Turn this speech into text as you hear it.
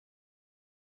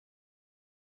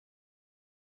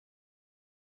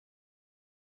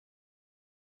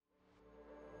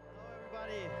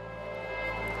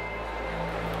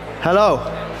Hello.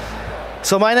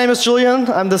 So my name is Julian.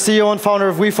 I'm the CEO and founder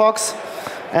of wefox,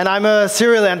 and I'm a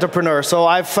serial entrepreneur. So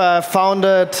I've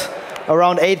founded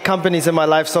around 8 companies in my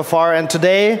life so far, and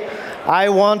today I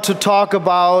want to talk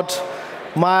about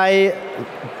my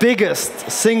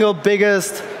single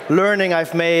biggest learning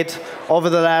I've made over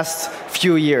the last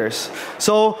few years.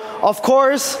 So, of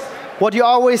course, what you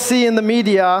always see in the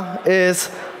media is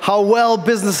how well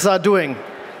businesses are doing.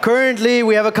 Currently,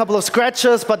 we have a couple of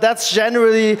scratches, but that's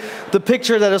generally the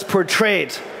picture that is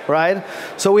portrayed, right?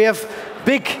 So we have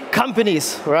big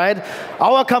companies, right?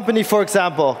 Our company, for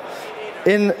example,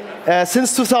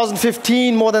 since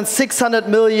 2015, more than 600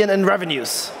 million in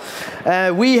revenues.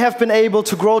 We have been able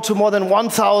to grow to more than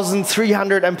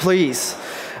 1,300 employees.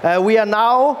 We are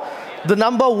now the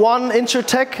 #1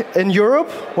 insurtech in Europe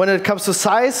when it comes to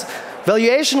size.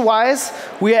 Valuation-wise,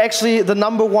 we are actually the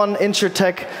 #1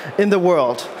 insurtech in the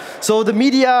world. So the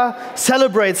media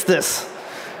celebrates this.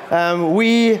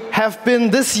 We have been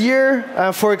this year,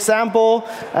 for example,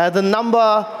 the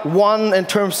 #1 in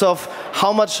terms of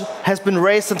how much has been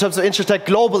raised in terms of insurtech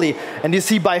globally, and you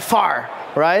see by far,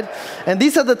 right? And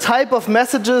these are the type of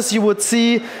messages you would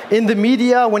see in the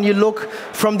media when you look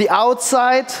from the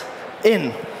outside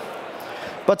in.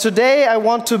 But today I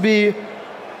want to be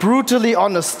brutally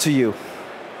honest to you.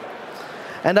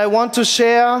 And I want to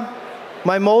share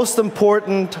my most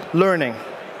important learning.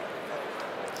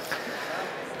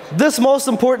 This most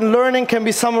important learning can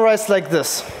be summarized like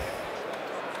this.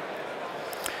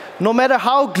 No matter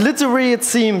how glittery it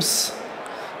seems,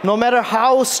 no matter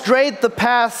how straight the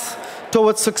path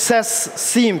towards success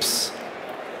seems,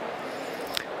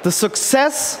 the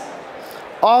success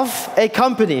of a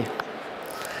company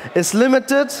is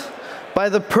limited by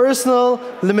the personal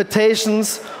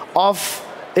limitations of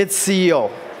its CEO.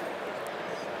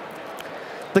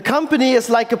 The company is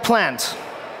like a plant,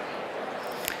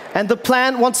 and the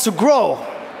plant wants to grow.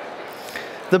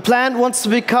 The plant wants to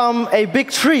become a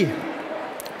big tree,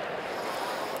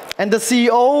 and the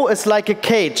CEO is like a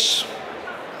cage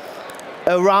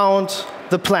around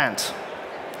the plant,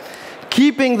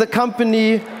 keeping the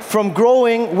company from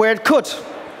growing where it could.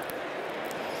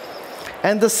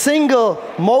 And the single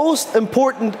most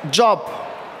important job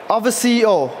of a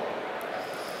CEO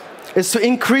is to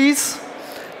increase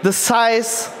the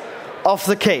size of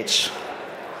the cage.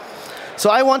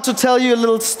 So I want to tell you a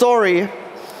little story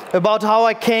about how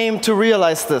I came to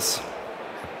realize this.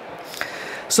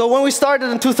 So when we started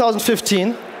in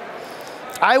 2015,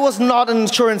 I was not an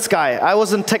insurance guy. I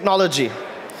was in technology.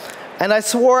 And I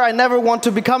swore I never want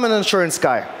to become an insurance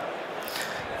guy.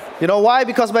 You know why?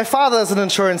 Because my father is an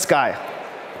insurance guy.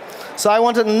 So I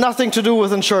wanted nothing to do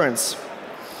with insurance.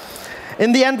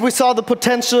 In the end, we saw the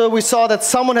potential. We saw that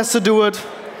someone has to do it.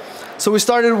 So we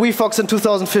started wefox in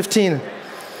 2015.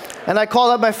 And I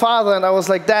called up my father and I was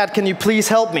like, "Dad, can you please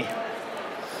help me?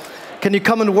 Can you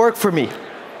come and work for me?"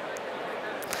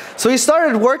 So he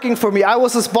started working for me. I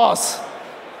was his boss.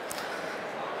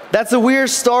 That's a weird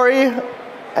story,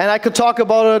 and I could talk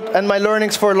about it and my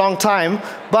learnings for a long time.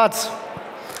 But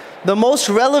the most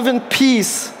relevant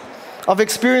piece of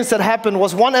experience that happened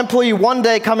was one employee one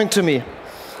day coming to me,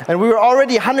 and we were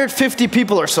already 150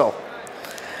 people or so.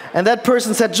 And that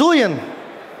person said, "Julian,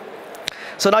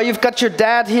 so now you've got your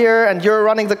dad here and you're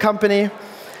running the company,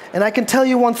 and I can tell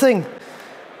you one thing.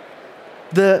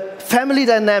 The family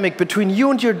dynamic between you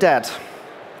and your dad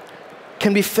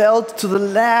can be felt to the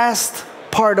last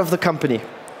part of the company.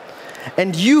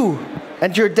 And you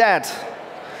and your dad,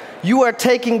 you are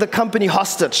taking the company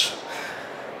hostage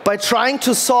by trying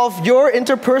to solve your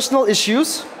interpersonal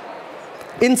issues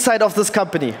inside of this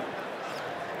company."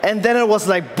 And then it was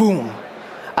like, boom.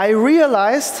 I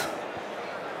realized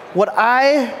what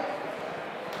I,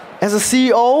 as a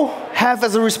CEO, have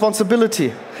as a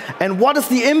responsibility. And what is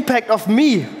the impact of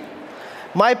me,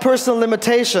 my personal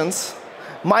limitations,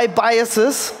 my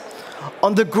biases,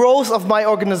 on the growth of my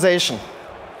organization.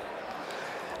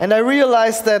 And I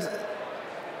realized that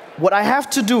what I have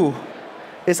to do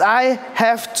is I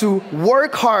have to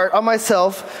work hard on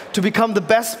myself to become the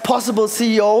best possible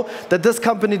CEO that this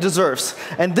company deserves.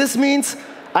 And this means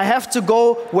I have to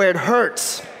go where it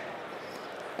hurts.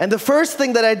 And the first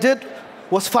thing that I did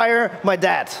was fire my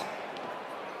dad.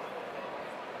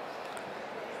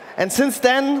 And since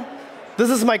then, this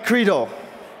is my credo.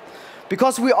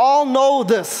 Because we all know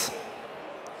this.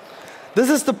 This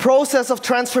is the process of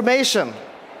transformation.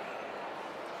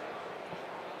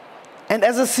 And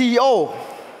as a CEO,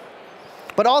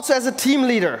 but also as a team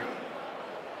leader,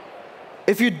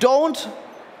 if you don't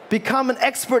become an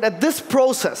expert at this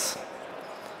process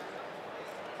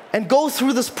and go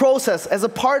through this process as a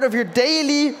part of your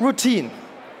daily routine,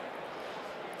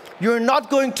 you're not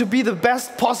going to be the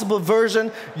best possible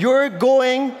version. You're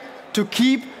going to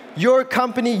keep your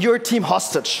company, your team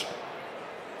hostage.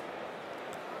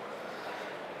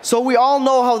 So we all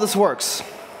know how this works.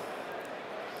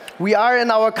 We are in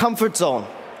our comfort zone.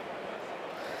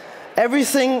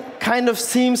 Everything kind of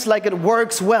seems like it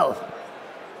works well.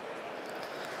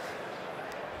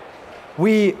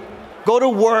 We go to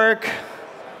work,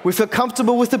 we feel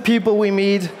comfortable with the people we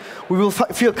meet, we will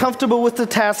feel comfortable with the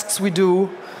tasks we do,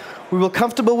 we will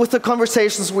comfortable with the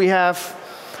conversations we have,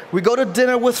 we go to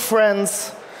dinner with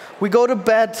friends, we go to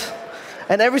bed,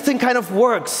 and everything kind of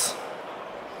works.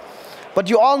 But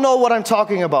you all know what I'm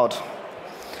talking about.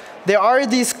 There are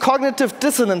these cognitive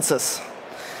dissonances,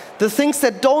 the things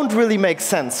that don't really make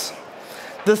sense,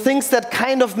 the things that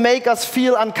kind of make us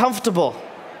feel uncomfortable.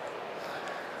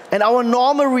 And our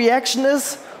normal reaction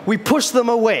is we push them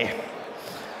away.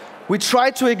 We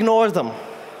try to ignore them.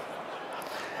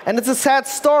 And it's a sad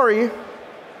story,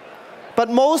 but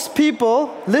most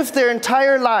people live their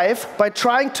entire life by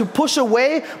trying to push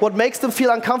away what makes them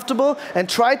feel uncomfortable and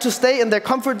try to stay in their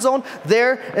comfort zone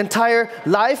their entire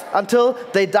life until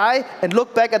they die and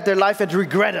look back at their life and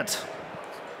regret it.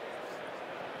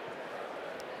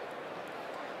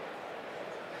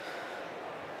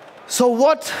 So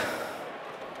what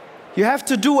you have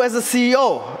to do as a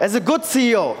CEO, as a good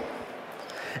CEO,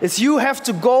 is you have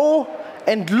to go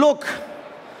and look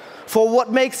for what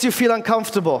makes you feel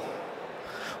uncomfortable,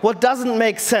 what doesn't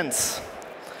make sense.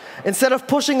 Instead of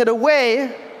pushing it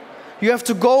away, you have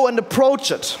to go and approach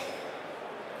it.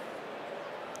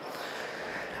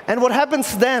 And what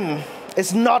happens then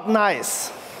is not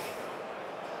nice.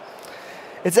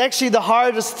 It's actually the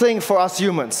hardest thing for us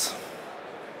humans.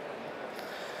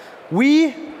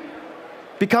 We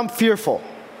become fearful.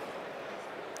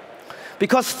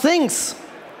 Because things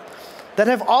that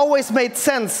have always made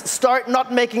sense start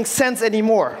not making sense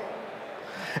anymore.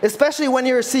 Especially when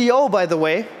you're a CEO, by the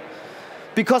way,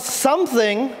 because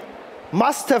something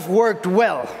must have worked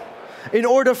well in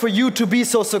order for you to be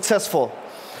so successful,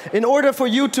 in order for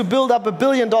you to build up $1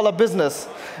 billion business,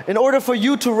 in order for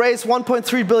you to raise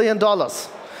 $1.3 billion,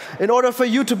 in order for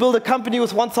you to build a company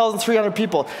with 1,300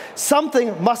 people.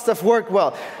 Something must have worked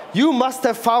well. You must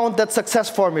have found that success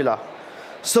formula.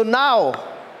 So now,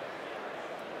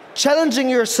 challenging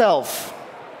yourself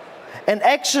and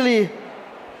actually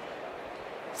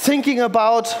thinking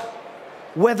about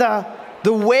whether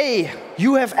the way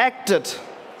you have acted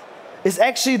is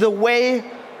actually the way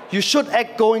you should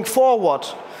act going forward,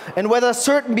 and whether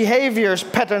certain behaviors,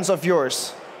 patterns of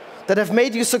yours that have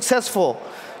made you successful,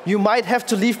 you might have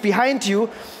to leave behind you,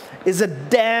 is a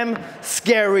damn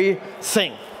scary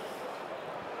thing.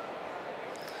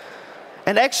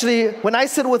 And actually, when I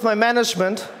sit with my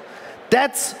management,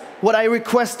 that's what I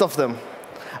request of them.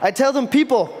 I tell them,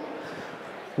 people,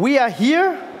 we are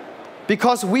here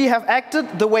because we have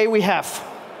acted the way we have.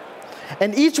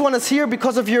 And each one is here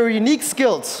because of your unique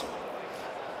skills.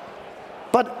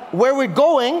 But where we're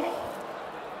going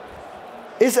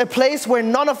is a place where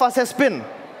none of us has been.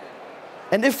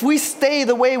 And if we stay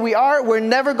the way we are, we're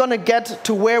never going to get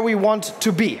to where we want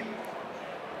to be.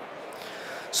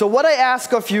 So what I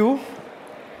ask of you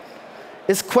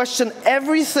is question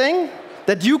everything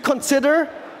that you consider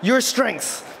your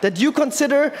strengths, that you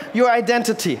consider your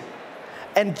identity,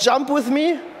 and jump with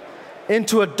me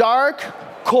into a dark,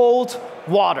 cold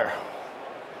water.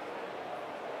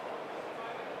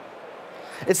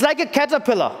 It's like a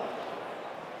caterpillar.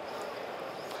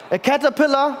 A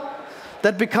caterpillar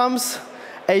that becomes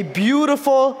a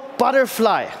beautiful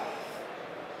butterfly.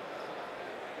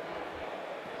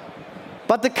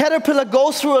 But the caterpillar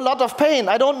goes through a lot of pain.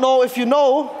 I don't know if you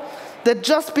know that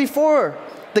just before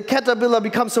the caterpillar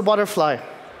becomes a butterfly,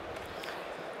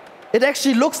 it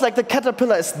actually looks like the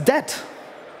caterpillar is dead.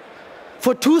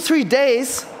 For 2-3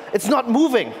 days, it's not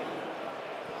moving.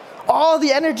 All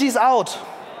the energy is out.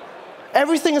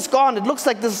 Everything is gone. It looks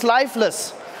like this is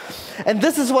lifeless. And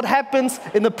this is what happens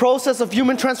in the process of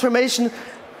human transformation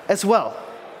as well.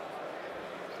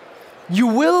 You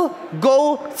will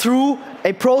go through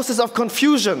a process of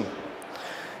confusion.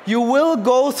 You will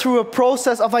go through a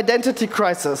process of identity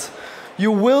crisis.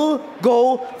 You will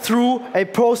go through a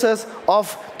process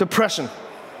of depression.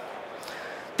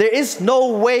 There is no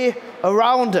way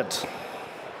around it.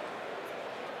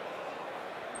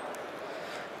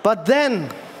 But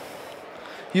then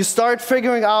you start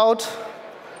figuring out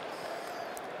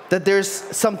that there's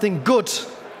something good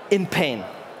in pain.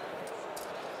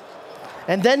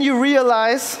 And then you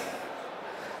realize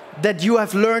that you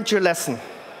have learned your lesson.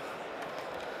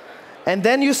 And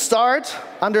then you start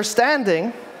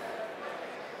understanding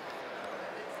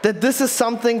that this is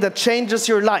something that changes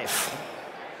your life.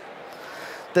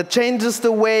 that changes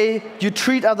the way you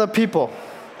treat other people,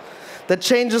 that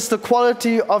changes the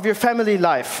quality of your family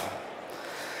life,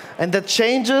 and that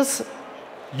changes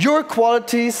your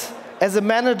qualities as a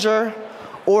manager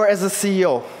or as a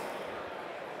CEO.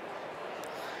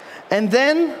 And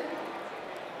then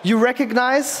you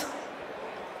recognize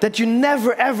that you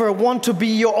never ever want to be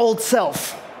your old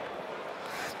self.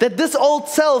 That this old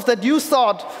self that you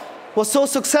thought was so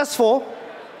successful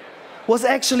was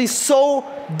actually so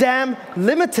damn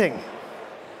limiting.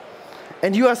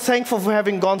 And you are thankful for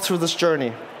having gone through this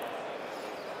journey.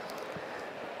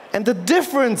 And the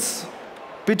difference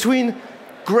between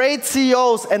great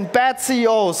CEOs and bad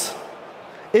CEOs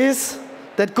is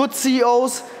that good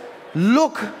CEOs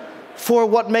look for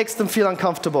what makes them feel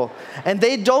uncomfortable. And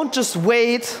they don't just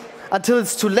wait until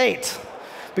it's too late.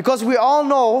 Because we all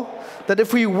know that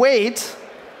if we wait,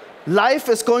 life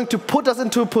is going to put us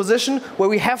into a position where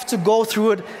we have to go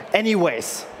through it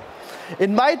anyways. It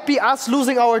might be us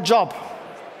losing our job.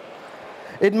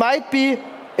 It might be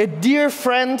a dear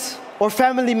friend or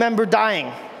family member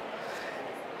dying.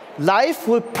 Life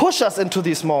will push us into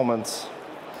these moments.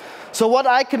 So what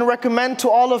I can recommend to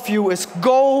all of you is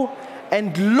go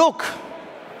and look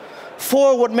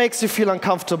for what makes you feel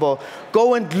uncomfortable.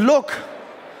 Go and look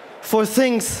for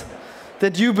things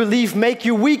that you believe make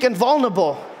you weak and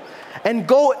vulnerable. And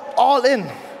go all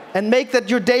in and make that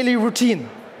your daily routine.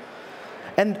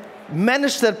 And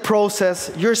manage that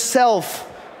process yourself.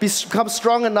 Become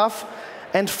strong enough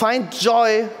and find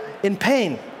joy in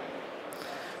pain.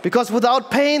 Because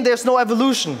without pain, there's no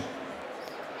evolution.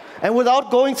 And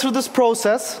without going through this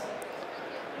process,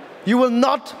 you will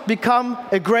not become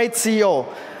a great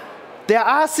CEO. There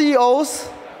are CEOs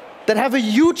that have a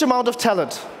huge amount of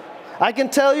talent. I can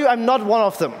tell you, I'm not one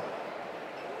of them.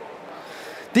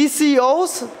 These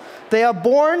CEOs, they are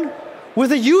born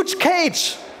with a huge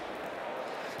cage.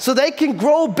 So they can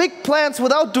grow big plants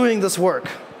without doing this work.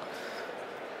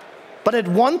 But at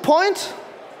one point,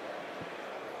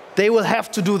 they will have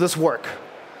to do this work.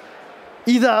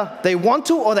 Either they want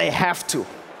to or they have to.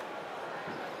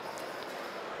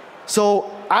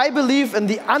 So I believe in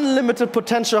the unlimited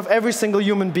potential of every single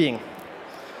human being.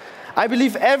 I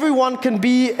believe everyone can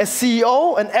be a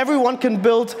CEO and everyone can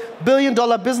build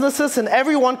billion-dollar businesses and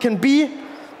everyone can be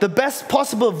the best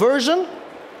possible version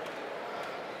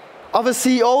of a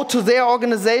CEO to their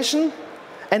organization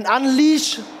and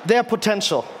unleash their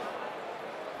potential.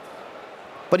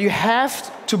 But you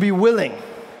have to be willing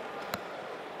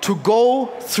to go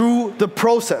through the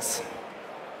process.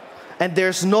 And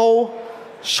there's no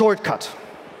shortcut.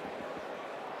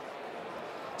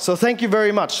 So thank you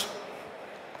very much.